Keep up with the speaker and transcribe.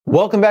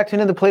Welcome back to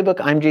another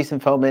Playbook. I'm Jason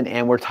Feldman,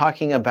 and we're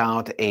talking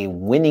about a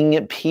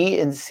winning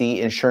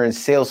P&C insurance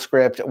sales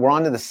script. We're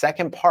on to the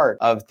second part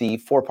of the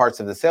 4 parts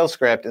of the sales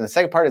script, and the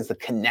second part is the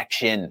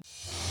connection.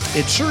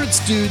 Insurance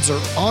dudes are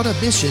on a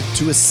mission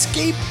to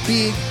escape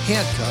being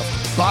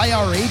handcuffed by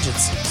our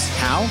agencies.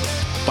 How?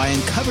 By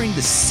uncovering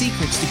the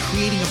secrets to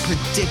creating a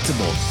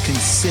predictable,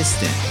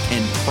 consistent,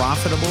 and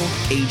profitable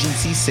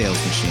agency sales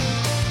machine.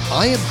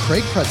 I am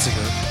Craig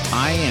Pretzinger.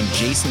 I am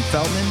Jason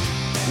Feldman.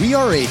 We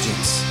are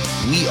agents.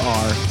 We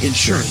are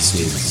insurance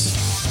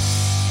dudes.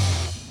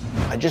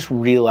 I just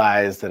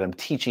realized that I'm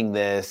teaching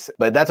this,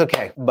 but that's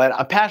okay. But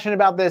I'm passionate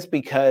about this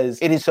because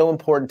it is so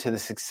important to the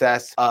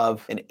success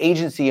of an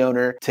agency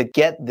owner to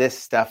get this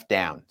stuff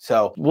down.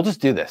 So we'll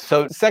just do this.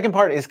 So the second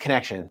part is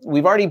connection.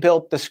 We've already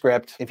built the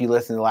script. If you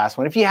listen to the last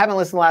one, if you haven't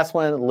listened to the last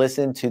one,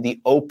 listen to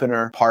the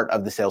opener part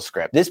of the sales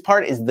script. This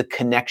part is the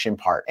connection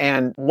part.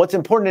 And what's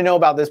important to know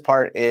about this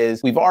part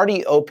is we've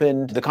already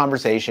opened the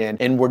conversation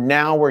and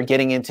we're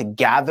getting into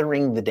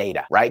gathering the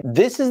data, right?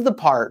 This is the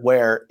part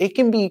where it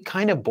can be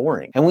kind of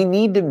boring, and we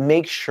need to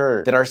make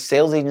sure that our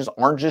sales agents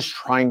aren't just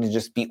trying to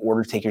just be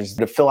order takers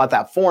to fill out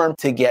that form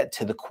to get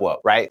to the quote,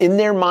 right? In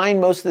their mind,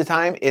 most of the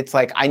time, it's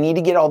like, I need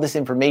to get all this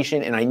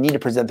information and I need to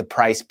present the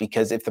price,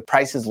 because if the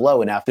price is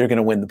low enough, they're going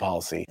to win the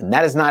policy. And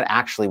that is not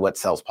actually what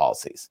sells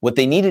policies. What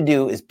they need to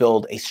do is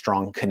build a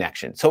strong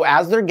connection. So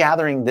as they're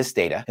gathering this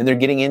data and they're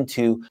getting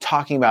into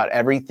talking about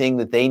everything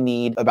that they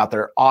need about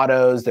their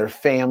autos, their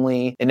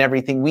family, and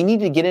everything, we need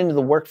to get into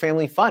the work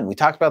family fun. We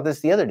talked about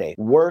this the other day.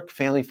 Work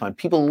family fun.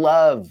 People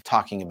love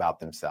talking about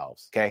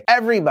themselves, okay?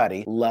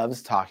 Everybody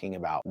loves talking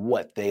about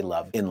what they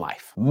love in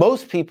life.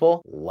 Most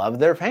people love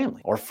their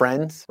family or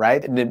friends,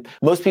 right? And then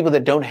most people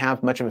that don't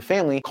have much of a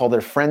family call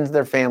their friends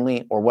their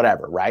family or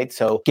whatever, right?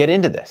 So get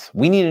into this.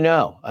 We need to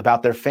know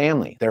about their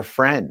family, their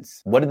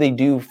friends. What do they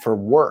do for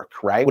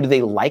work, right? What do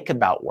they like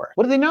about work?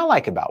 What do they not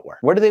like about work?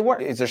 Where do they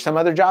work? Is there some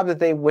other job that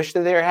they wish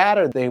that they had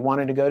or they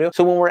wanted to go to?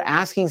 So when we're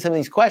asking some of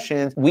these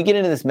questions, we get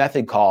into this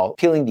method called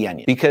peeling the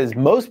onion, because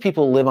most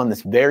people live on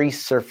this very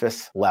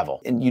surface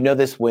level. And you know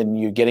this when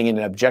you're getting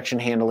into objection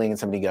handling and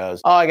somebody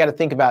goes, oh, I got to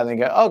think about it. And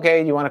they go,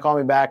 okay, you want to call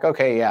me back?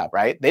 Okay, yeah,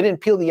 right? They didn't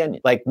peel the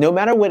onion. Like, no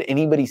matter what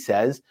anybody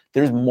says,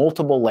 there's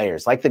multiple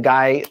layers. Like the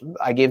guy,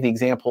 I gave the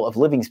example of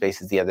living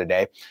spaces the other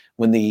day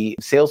when the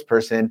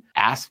salesperson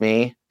asked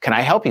me, can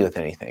I help you with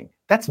anything?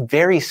 That's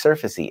very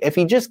surfacey. If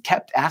he just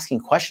kept asking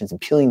questions and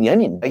peeling the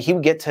onion, he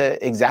would get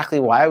to exactly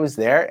why I was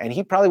there, and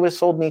he probably would have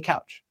sold me a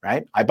couch,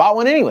 right? I bought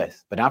one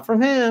anyways, but not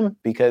from him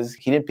because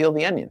he didn't peel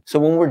the onion. So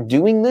when we're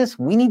doing this,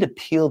 we need to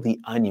peel the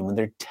onion. When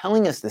they're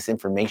telling us this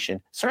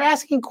information, start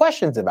asking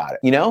questions about it.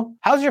 You know,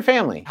 how's your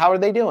family? How are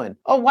they doing?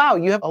 Oh, wow,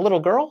 you have a little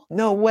girl?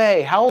 No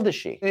way. How old is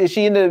she? Is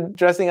she into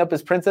dressing up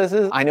as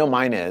princesses? I know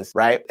mine is,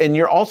 right? And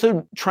you're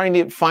also trying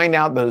to find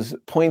out those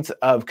points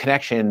of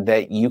connection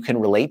that you can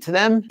relate to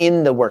them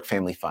in the work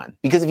family fun.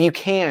 Because if you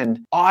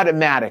can,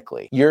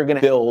 automatically, you're going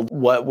to build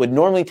what would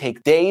normally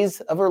take days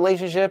of a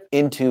relationship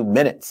into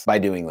minutes by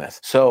doing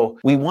this. So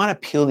we want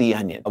to peel the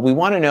onion. We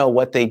want to know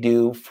what they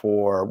do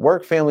for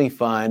work family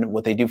fun,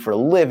 what they do for a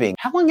living.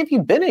 How long have you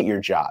been at your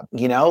job?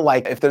 You know,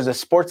 like if there's a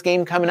sports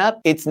game coming up,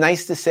 it's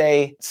nice to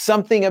say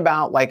something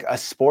about like a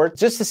sport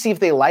just to see if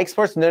they like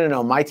sports.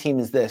 No, my team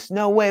is this.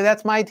 No way,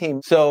 that's my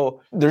team.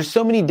 So there's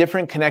so many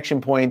different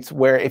connection points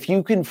where if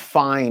you can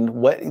find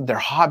what their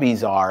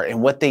hobbies are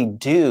and what they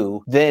do,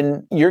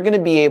 then you're going to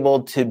be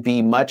able to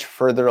be much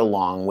further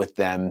along with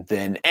them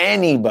than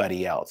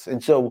anybody else.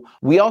 And so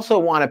we also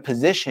want to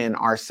position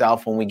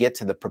ourselves when we get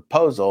to the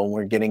proposal and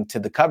we're getting to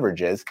the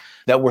coverages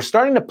that we're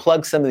starting to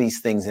plug some of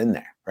these things in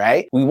there.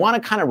 Right? We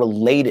want to kind of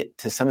relate it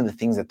to some of the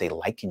things that they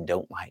like and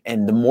don't like.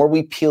 And the more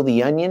we peel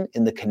the onion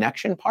in the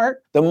connection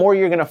part, the more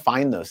you're going to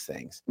find those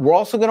things. We're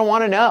also going to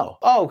want to know,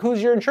 oh,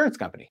 who's your insurance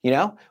company? You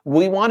know,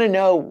 we want to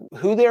know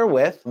who they're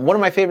with. One of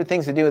my favorite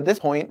things to do at this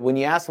point, when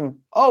you ask them,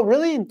 oh,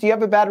 really? Do you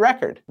have a bad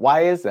record?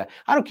 Why is that?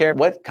 I don't care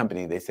what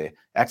company they say.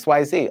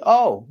 XYZ.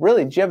 Oh,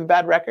 really? Did you have a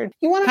bad record?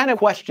 You want to kind of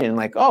question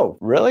like, oh,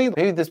 really?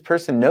 Maybe this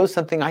person knows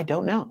something I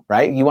don't know,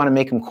 right? You want to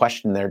make them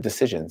question their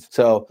decisions.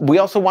 So we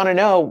also want to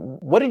know,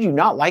 what did you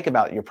not like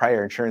about your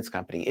prior insurance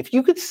company? If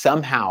you could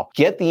somehow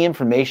get the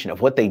information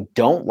of what they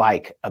don't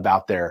like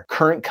about their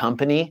current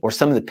company or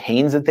some of the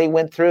pains that they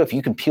went through, if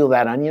you can peel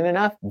that onion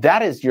enough,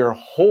 that is your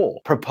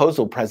whole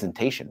proposal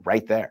presentation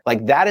right there.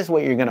 Like that is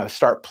what you're going to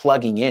start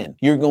plugging in.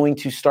 You're going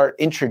to start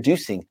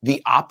introducing the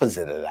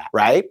opposite of that,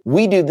 right?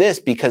 We do this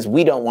because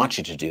we don't want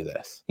you to do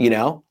this, you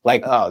know?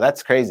 Like, oh,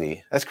 that's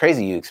crazy. That's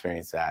crazy you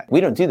experienced that. We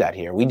don't do that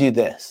here. We do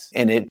this.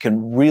 And it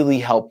can really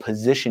help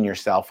position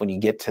yourself when you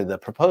get to the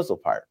proposal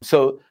part.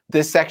 So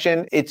this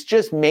section, it's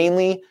just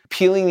mainly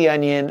peeling the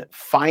onion,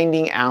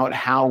 finding out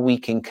how we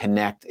can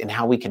connect and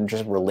how we can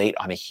just relate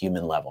on a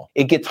human level.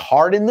 It gets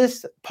hard in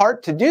this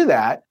part to do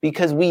that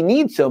because we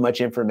need so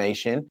much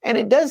information and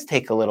it does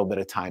take a little bit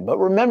of time. But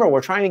remember,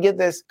 we're trying to get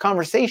this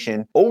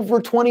conversation over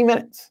 20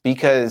 minutes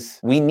because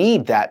we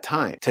need that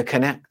time to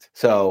connect.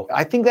 So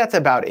I think that's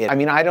about it. I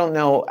mean, I don't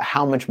know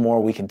how much more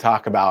we can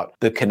talk about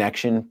the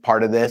connection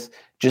part of this.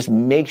 Just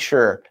make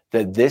sure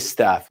that this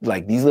stuff,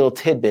 like these little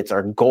tidbits,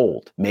 are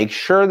gold. Make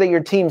sure that your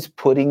team's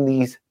putting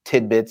these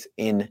tidbits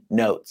in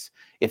notes.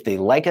 If they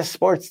like a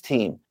sports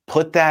team,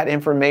 put that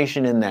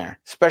information in there,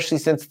 especially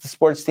since the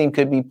sports team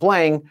could be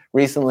playing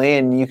recently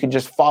and you could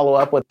just follow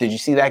up with, did you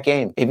see that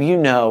game? If you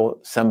know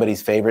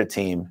somebody's favorite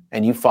team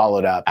and you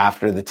followed up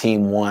after the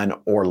team won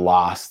or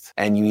lost,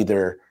 and you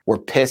either were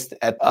pissed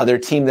at the other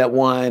team that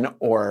won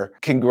or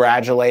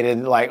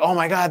congratulated, like, oh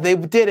my God, they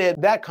did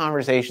it, that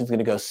conversation is going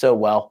to go so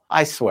well,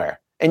 I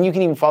swear. And you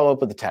can even follow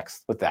up with a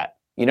text with that.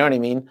 You know what I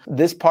mean?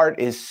 This part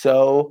is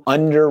so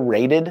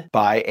underrated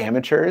by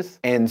amateurs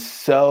and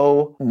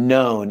so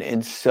known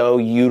and so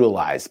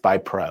utilized by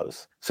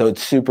pros. So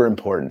it's super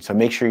important. So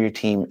make sure your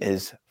team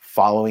is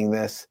following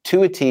this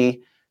to a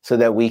T so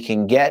that we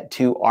can get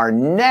to our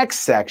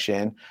next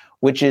section,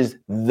 which is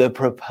the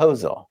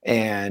proposal.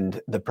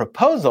 And the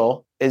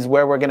proposal is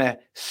where we're going to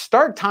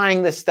start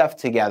tying this stuff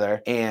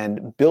together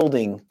and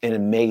building an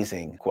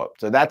amazing quote.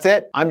 So that's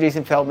it. I'm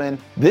Jason Feldman.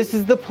 This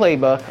is the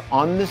playbook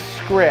on the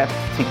script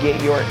to get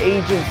your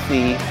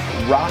agency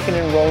rocking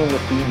and rolling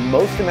with the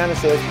most amount of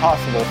sales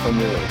possible from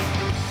your leads.